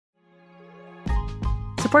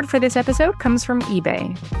Support for this episode comes from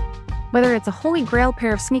eBay. Whether it's a holy grail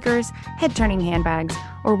pair of sneakers, head-turning handbags,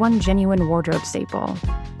 or one genuine wardrobe staple,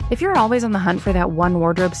 if you're always on the hunt for that one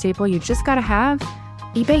wardrobe staple you just gotta have,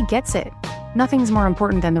 eBay gets it. Nothing's more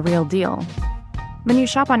important than the real deal. When you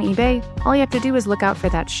shop on eBay, all you have to do is look out for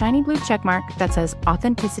that shiny blue checkmark that says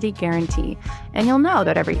Authenticity Guarantee, and you'll know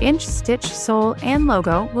that every inch, stitch, sole, and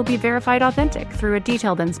logo will be verified authentic through a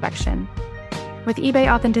detailed inspection. With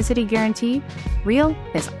eBay Authenticity Guarantee, real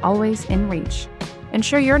is always in reach.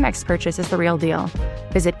 Ensure your next purchase is the real deal.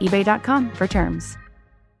 Visit ebay.com for terms.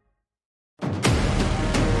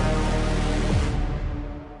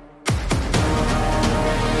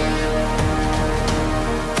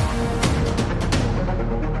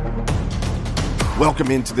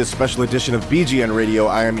 Welcome into this special edition of BGN Radio.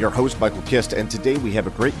 I am your host, Michael Kist, and today we have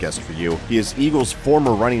a great guest for you. He is Eagles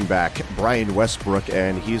former running back, Brian Westbrook,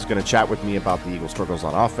 and he's going to chat with me about the Eagles' struggles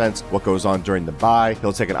on offense, what goes on during the bye.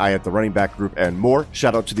 He'll take an eye at the running back group and more.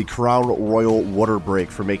 Shout out to the Crown Royal Water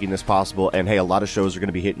Break for making this possible. And hey, a lot of shows are going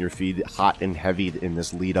to be hitting your feed hot and heavy in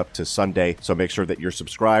this lead up to Sunday. So make sure that you're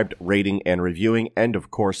subscribed, rating, and reviewing, and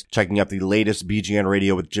of course, checking out the latest BGN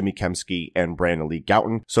Radio with Jimmy Kemsky and Brandon Lee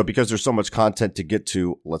Gouton. So because there's so much content to get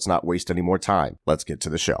to, let's not waste any more time. Let's get to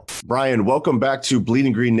the show. Brian, welcome back to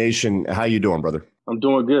Bleeding Green Nation. How you doing, brother? I'm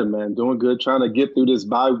doing good, man. Doing good. Trying to get through this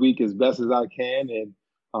bye week as best as I can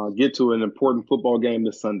and get to an important football game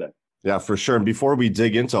this Sunday. Yeah, for sure. And before we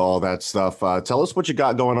dig into all that stuff, tell us what you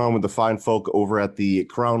got going on with the fine folk over at the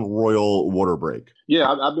Crown Royal Water Break.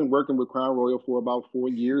 Yeah, I've been working with Crown Royal for about 4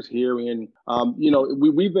 years here. And,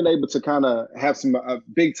 we've been able to kind of have some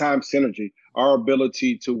big time synergy. Our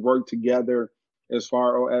ability to work together as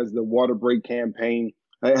far as the water break campaign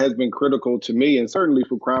has been critical to me, and certainly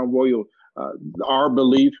for Crown Royal. Our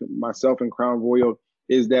belief, myself and Crown Royal,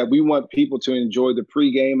 is that we want people to enjoy the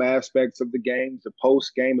pregame aspects of the games, the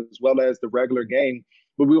post-game, as well as the regular game.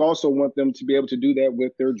 But we also want them to be able to do that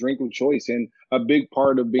with their drink of choice. And a big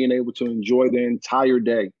part of being able to enjoy the entire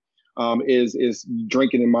day is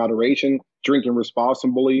drinking in moderation, drinking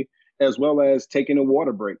responsibly, as well as taking a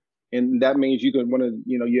water break. And that means you can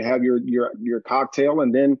you have your cocktail,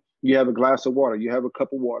 and then you have a glass of water, you have a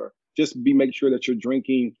cup of water. Just make sure that you're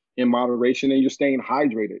drinking in moderation and you're staying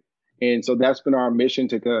hydrated. And so that's been our mission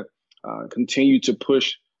to continue to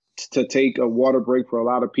push to take a water break for a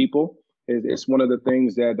lot of people. It's one of the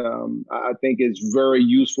things that I think is very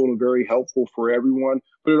useful and very helpful for everyone,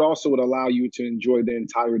 but it also would allow you to enjoy the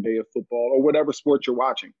entire day of football or whatever sport you're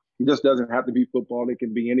watching. It just doesn't have to be football. It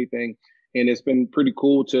can be anything. And it's been pretty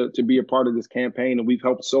cool to be a part of this campaign. And we've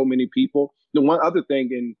helped so many people. The one other thing,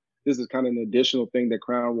 and this is kind of an additional thing that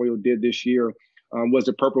Crown Royal did this year, was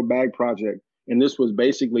the Purple Bag Project. And this was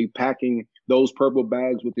basically packing those purple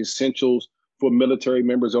bags with essentials for military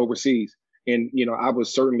members overseas. And, I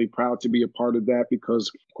was certainly proud to be a part of that because,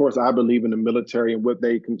 of course, I believe in the military and what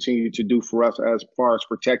they continue to do for us as far as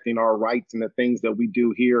protecting our rights and the things that we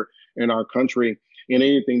do here in our country, and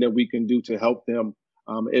anything that we can do to help them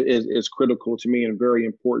is critical to me and very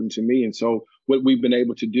important to me. And so what we've been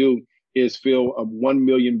able to do is fill 1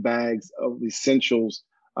 million bags of essentials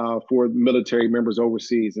for military members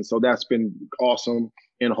overseas. And so that's been awesome.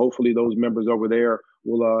 And hopefully those members over there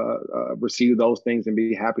will receive those things and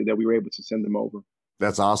be happy that we were able to send them over.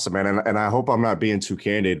 That's awesome, man. And I hope I'm not being too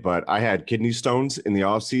candid, but I had kidney stones in the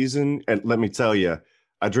off season. And let me tell you,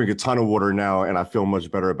 I drink a ton of water now and I feel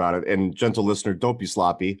much better about it. And gentle listener, don't be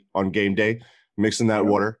sloppy on game day. Mixing that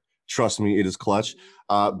water. Trust me, it is clutch.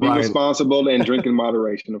 Be responsible and drink in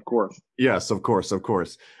moderation, of course. Yes, of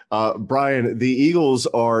course. Brian, the Eagles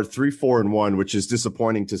are 3-4-1, which is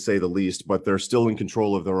disappointing to say the least, but they're still in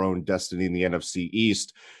control of their own destiny in the NFC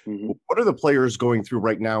East. Mm-hmm. What are the players going through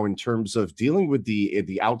right now in terms of dealing with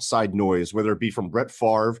the outside noise, whether it be from Brett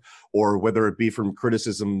Favre or whether it be from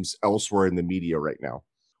criticisms elsewhere in the media right now?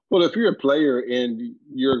 Well, if you're a player and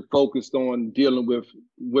you're focused on dealing with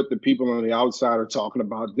what the people on the outside are talking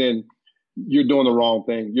about, then you're doing the wrong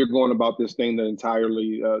thing. You're going about this thing the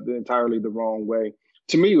entirely the wrong way.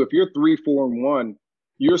 To me, if you're 3-4-1,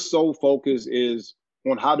 your sole focus is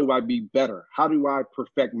on how do I be better? How do I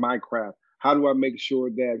perfect my craft? How do I make sure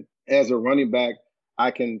that as a running back,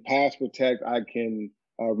 I can pass protect, I can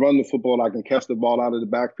run the football, I can catch the ball out of the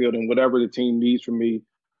backfield, and whatever the team needs from me,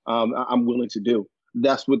 I'm willing to do.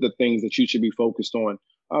 That's what the things that you should be focused on.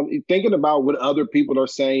 Thinking about what other people are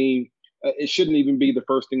saying, it shouldn't even be the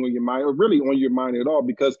first thing on your mind or really on your mind at all,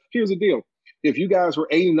 because here's the deal. If you guys were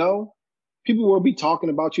 8-0, people will be talking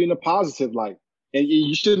about you in a positive light. And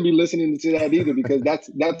you shouldn't be listening to that either, because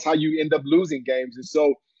that's how you end up losing games. And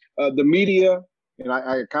so the media, and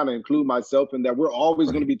I kind of include myself in that, we're always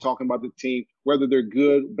going to be talking about the team, whether they're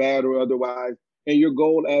good, bad, or otherwise. And your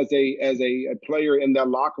goal as a player in that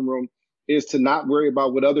locker room is to not worry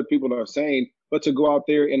about what other people are saying, but to go out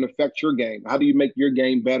there and affect your game. How do you make your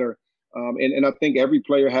game better? And I think every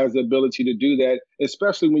player has the ability to do that,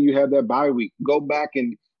 especially when you have that bye week. Go back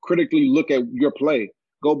and critically look at your play.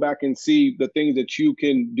 Go back and see the things that you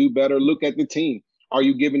can do better. Look at the team. Are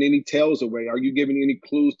you giving any tails away? Are you giving any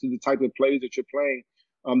clues to the type of plays that you're playing,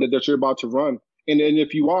 that you're about to run? And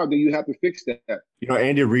if you are, then you have to fix that.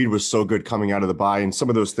 Andy Reid was so good coming out of the bye, and some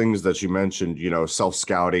of those things that you mentioned,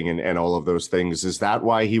 self-scouting and all of those things. Is that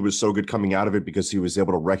why he was so good coming out of it? Because he was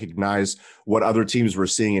able to recognize what other teams were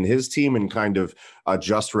seeing in his team and kind of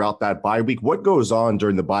adjust throughout that bye week? What goes on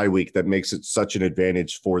during the bye week that makes it such an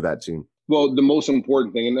advantage for that team? Well, the most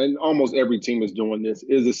important thing, and almost every team is doing this,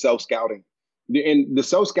 is the self-scouting. And the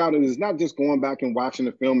self-scouting is not just going back and watching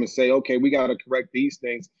the film and say, okay, we got to correct these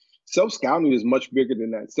things. Self-scouting is much bigger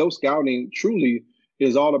than that. Self-scouting truly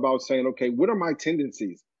is all about saying, okay, what are my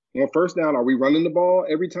tendencies? First down, are we running the ball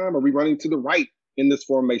every time? Are we running to the right in this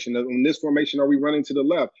formation? In this formation, are we running to the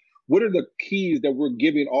left? What are the keys that we're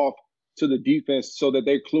giving off to the defense so that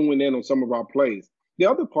they're cluing in on some of our plays? The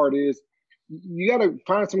other part is you got to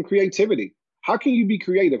find some creativity. How can you be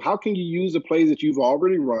creative? How can you use the plays that you've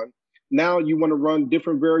already run? Now you want to run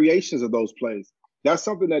different variations of those plays. That's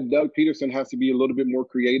something that Doug Peterson has to be a little bit more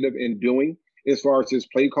creative in doing as far as his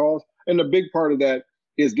play calls. And the big part of that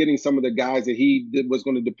is getting some of the guys that he was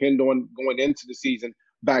going to depend on going into the season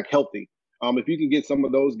back healthy. If you can get some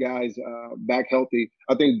of those guys back healthy,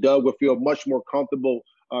 I think Doug will feel much more comfortable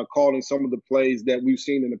calling some of the plays that we've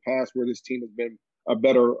seen in the past where this team has been a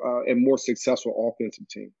better and more successful offensive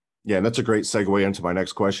team. Yeah, and that's a great segue into my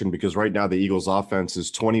next question, because right now the Eagles offense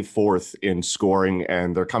is 24th in scoring,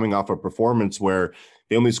 and they're coming off a performance where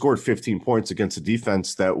they only scored 15 points against a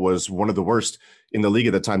defense that was one of the worst in the league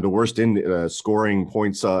at the time, the worst in scoring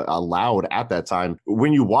points allowed at that time.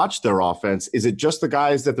 When you watch their offense, is it just the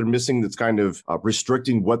guys that they're missing that's kind of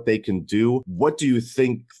restricting what they can do? What do you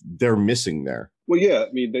think they're missing there? Well, yeah,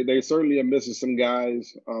 I mean, they certainly are missing some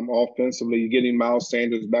guys offensively. Getting Miles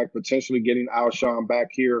Sanders back, potentially getting Alshon back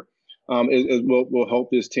here will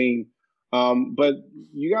help this team. But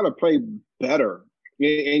you got to play better.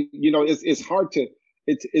 And it's hard to.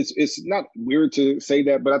 It's not weird to say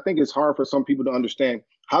that, but I think it's hard for some people to understand.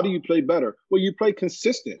 How do you play better? Well, you play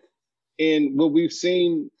consistent. And what we've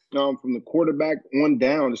seen from the quarterback on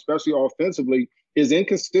down, especially offensively, is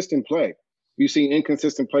inconsistent play. We've seen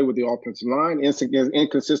inconsistent play with the offensive line,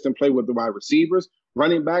 inconsistent play with the wide receivers,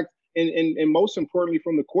 running back, and most importantly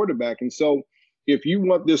from the quarterback. And so if you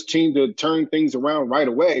want this team to turn things around right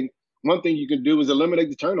away, one thing you can do is eliminate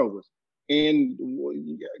the turnovers. And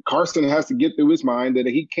Carson has to get through his mind that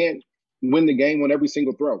he can't win the game on every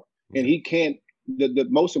single throw. And he can't, the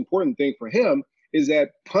most important thing for him is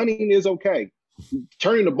that punting is okay.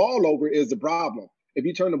 Turning the ball over is the problem. If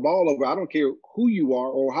you turn the ball over, I don't care who you are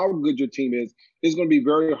or how good your team is, it's going to be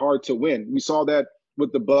very hard to win. We saw that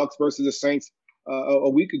with the Bucs versus the Saints a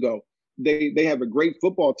week ago. They have a great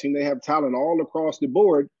football team. They have talent all across the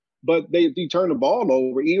board, but they turn the ball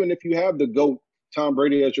over. Even if you have the GOAT, Tom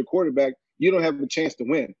Brady, as your quarterback, you don't have a chance to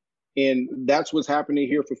win. And that's what's happening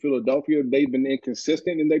here for Philadelphia. They've been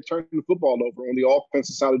inconsistent, and they've turned the football over on the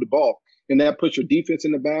offensive side of the ball. And that puts your defense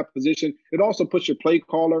in a bad position. It also puts your play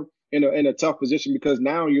caller in a tough position, because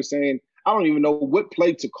now you're saying, I don't even know what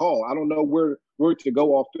play to call. I don't know where to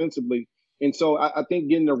go offensively. And so I think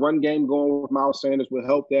getting the run game going with Miles Sanders will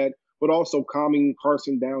help that, but also calming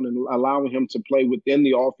Carson down and allowing him to play within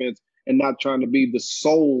the offense and not trying to be the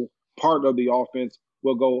sole part of the offense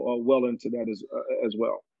will go well into that as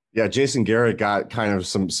well. Yeah, Jason Garrett got kind of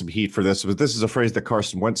some heat for this, but this is a phrase that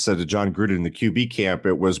Carson Wentz said to John Gruden in the QB camp.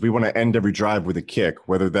 It was, we want to end every drive with a kick,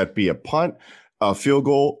 whether that be a punt, a field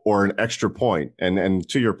goal, or an extra point. And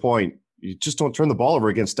to your point, you just don't turn the ball over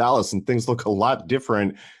against Dallas, and things look a lot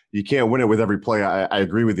different. You can't win it with every play. I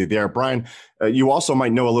agree with you there. Brian, you also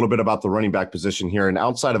might know a little bit about the running back position here. And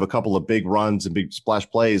outside of a couple of big runs and big splash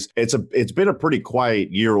plays, it's been a pretty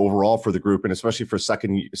quiet year overall for the group, and especially for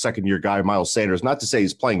second year guy Miles Sanders. Not to say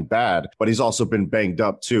he's playing bad, but he's also been banged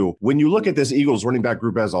up too. When you look at this Eagles running back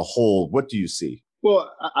group as a whole, what do you see?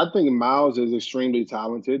 Well, I think Miles is extremely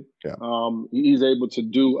talented. Yeah. He's able to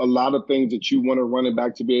do a lot of things that you want a running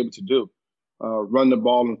back to be able to do. Run the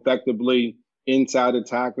ball effectively inside the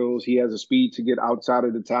tackles. He has a speed to get outside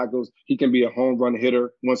of the tackles. He can be a home run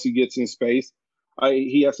hitter once he gets in space.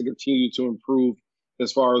 He has to continue to improve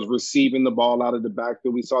as far as receiving the ball out of the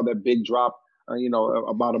backfield. We saw that big drop,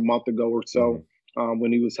 about a month ago or so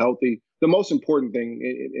when he was healthy. the most important thing,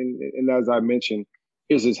 and as I mentioned,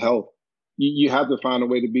 is his health. You have to find a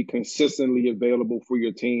way to be consistently available for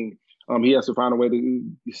your team. He has to find a way to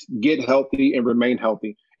get healthy and remain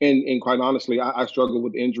healthy. And quite honestly, I struggled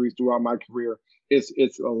with injuries throughout my career.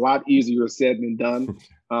 It's a lot easier said than done.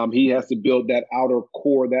 He has to build that outer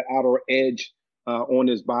core, that outer edge on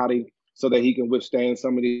his body so that he can withstand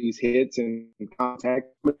some of these hits and contact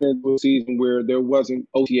into a season where there wasn't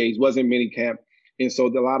OTAs, wasn't minicamp. And so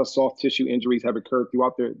a lot of soft tissue injuries have occurred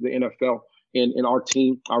throughout the NFL. And our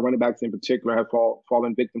team, our running backs in particular, have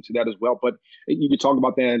fallen victim to that as well. But you could talk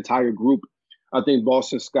about that entire group. I think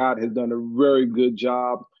Boston Scott has done a very good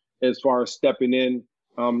job as far as stepping in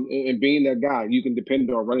and being that guy you can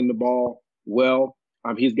depend on, running the ball well.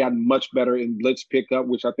 He's gotten much better in blitz pickup,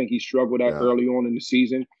 which I think he struggled at early on in the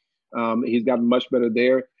season. He's gotten much better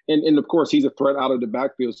there. And of course, he's a threat out of the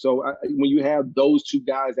backfield. So when you have those two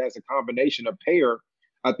guys as a combination, a pair,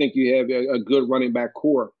 I think you have a good running back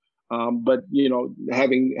core. But, you know,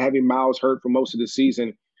 having Miles hurt for most of the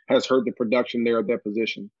season has hurt the production there at that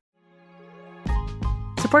position.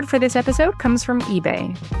 Support for this episode comes from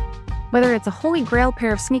eBay. Whether it's a holy grail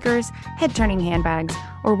pair of sneakers, head-turning handbags,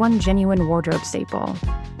 or one genuine wardrobe staple,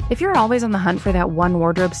 if you're always on the hunt for that one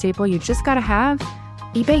wardrobe staple you just gotta have,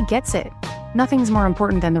 eBay gets it. Nothing's more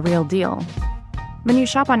important than the real deal. When you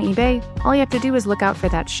shop on eBay, all you have to do is look out for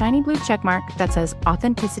that shiny blue checkmark that says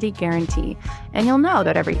Authenticity Guarantee, and you'll know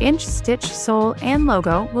that every inch, stitch, sole, and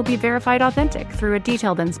logo will be verified authentic through a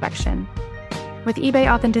detailed inspection. With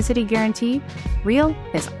eBay Authenticity Guarantee, real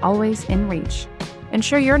is always in reach.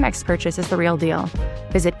 Ensure your next purchase is the real deal.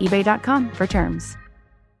 Visit ebay.com for terms.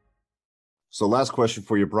 So last question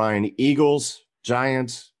for you, Brian. Eagles,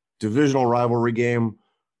 Giants, divisional rivalry game.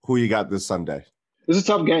 Who you got this Sunday? It's a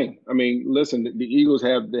tough game. I mean, listen, the Eagles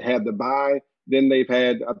have had the bye. Then I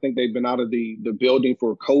think they've been out of the building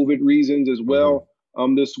for COVID reasons as well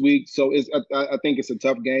this week. So I think it's a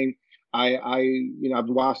tough game. I've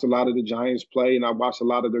watched a lot of the Giants play, and I've watched a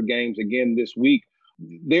lot of their games again this week.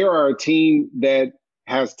 They are a team that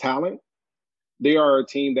has talent. They are a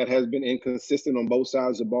team that has been inconsistent on both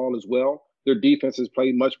sides of the ball as well. Their defense has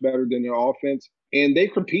played much better than their offense, and they're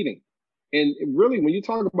competing. And really, when you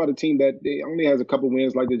talk about a team that only has a couple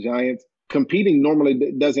wins like the Giants, competing normally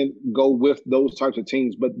doesn't go with those types of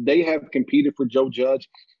teams. But they have competed for Joe Judge.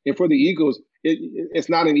 And for the Eagles, it's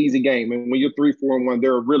not an easy game. And when you're 3-4-1,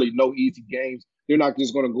 there are really no easy games. You're not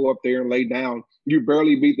just going to go up there and lay down. You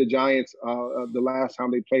barely beat the Giants the last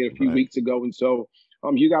time they played a few weeks ago. And so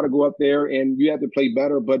you got to go up there and you have to play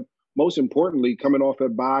better. But most importantly, coming off a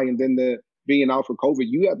bye and then being out for COVID,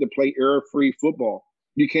 you have to play error-free football.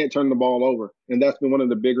 You can't turn the ball over. And that's been one of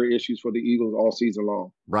the bigger issues for the Eagles all season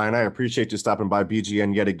long. Brian, I appreciate you stopping by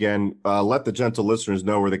BGN yet again. Let the gentle listeners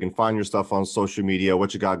know where they can find your stuff on social media,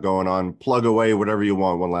 what you got going on. Plug away whatever you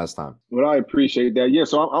want one last time. Well, I appreciate that. Yeah,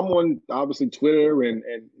 so I'm on, obviously, Twitter and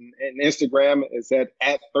Instagram. It's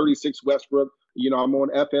at 36 Westbrook. You know, I'm on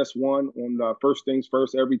FS1 on First Things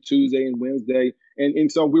First every Tuesday and Wednesday. And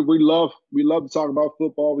so we love to talk about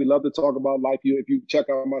football. We love to talk about life. If you check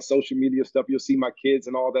out my social media stuff, you'll see my kids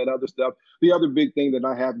and all that other stuff. The other big thing that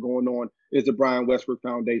I have going on is the Brian Westbrook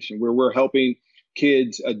Foundation, where we're helping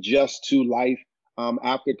kids adjust to life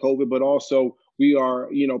after COVID, but also we are,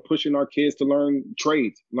 pushing our kids to learn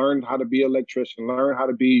trades, learn how to be an electrician, learn how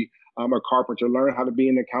to be a carpenter, learn how to be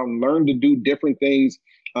an accountant, learn to do different things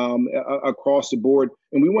across the board.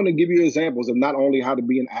 And we want to give you examples of not only how to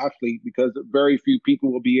be an athlete, because very few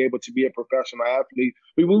people will be able to be a professional athlete,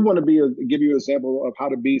 but we want to give you an example of how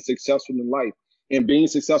to be successful in life. And being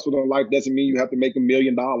successful in life doesn't mean you have to make $1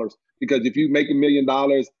 million, because if you make $1 million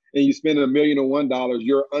and you spend $1,001,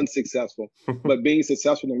 you're unsuccessful. But being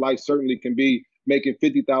successful in life certainly can be making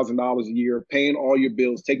 $50,000 a year, paying all your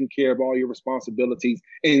bills, taking care of all your responsibilities,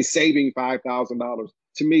 and saving $5,000.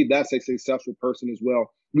 To me, that's a successful person as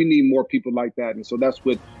well. We need more people like that. And so that's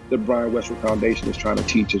what the Brian Westbrook Foundation is trying to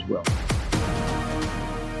teach as well.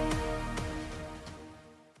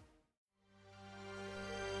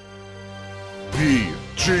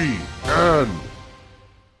 BGN.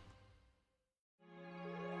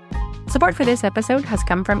 Support for this episode has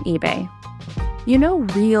come from eBay. You know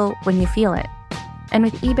real when you feel it. And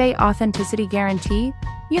with eBay Authenticity Guarantee,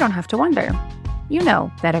 you don't have to wonder. You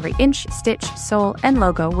know that every inch, stitch, sole, and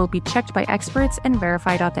logo will be checked by experts and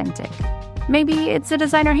verified authentic. Maybe it's a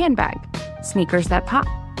designer handbag, sneakers that pop,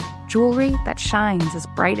 jewelry that shines as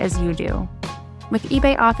bright as you do. With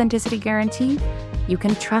eBay Authenticity Guarantee, you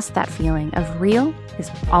can trust that feeling of real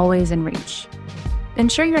is always in reach.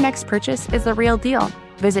 Ensure your next purchase is the real deal.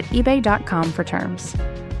 Visit ebay.com for terms.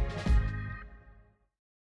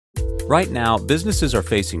 Right now, businesses are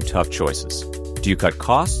facing tough choices. Do you cut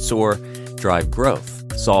costs or drive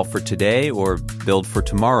growth? Solve for today or build for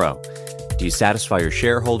tomorrow? Do you satisfy your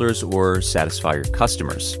shareholders or satisfy your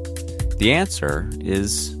customers? The answer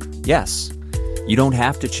is yes. You don't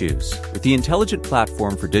have to choose. With the intelligent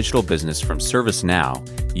platform for digital business from ServiceNow,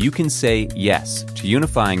 you can say yes to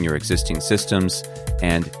unifying your existing systems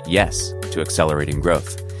and yes to accelerating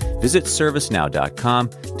growth. Visit ServiceNow.com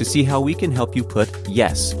to see how we can help you put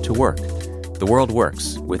yes to work. The world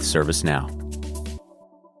works with ServiceNow.